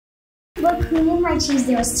Look who moved my cheese.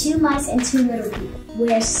 There was 2 mice and 2 little people.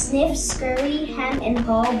 Where Sniff, Scurry, Hem, and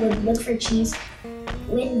Haw would look for cheese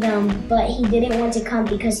with them, but he didn't want to come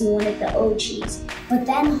because he wanted the old cheese. But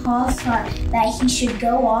then Haw thought that he should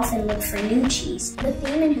go off and look for new cheese. The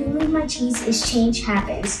theme in Who Moved My Cheese is change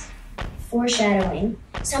happens. Foreshadowing.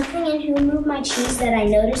 Something in Who Moved My Cheese that I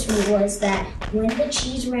noticed was that when the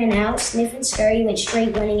cheese ran out, Sniff and Scurry went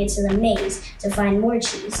straight running into the maze to find more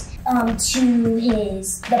cheese. To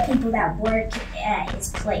the people that work at his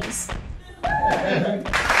place.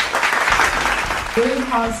 What did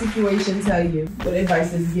Haw's situation tell you? What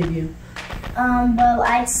advice does he give you? Well,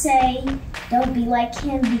 I'd say don't be like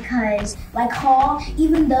him because, like Haw,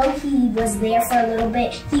 even though he was there for a little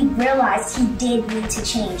bit, he realized he did need to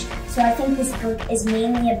change. So I think this book is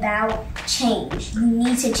mainly about change. You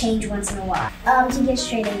need to change once in a while. To get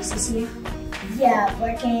straight A's this year. Yeah,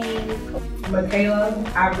 working.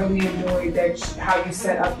 McKayla, I really enjoyed how you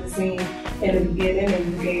set up the scene in the beginning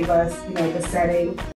and you gave us, the setting.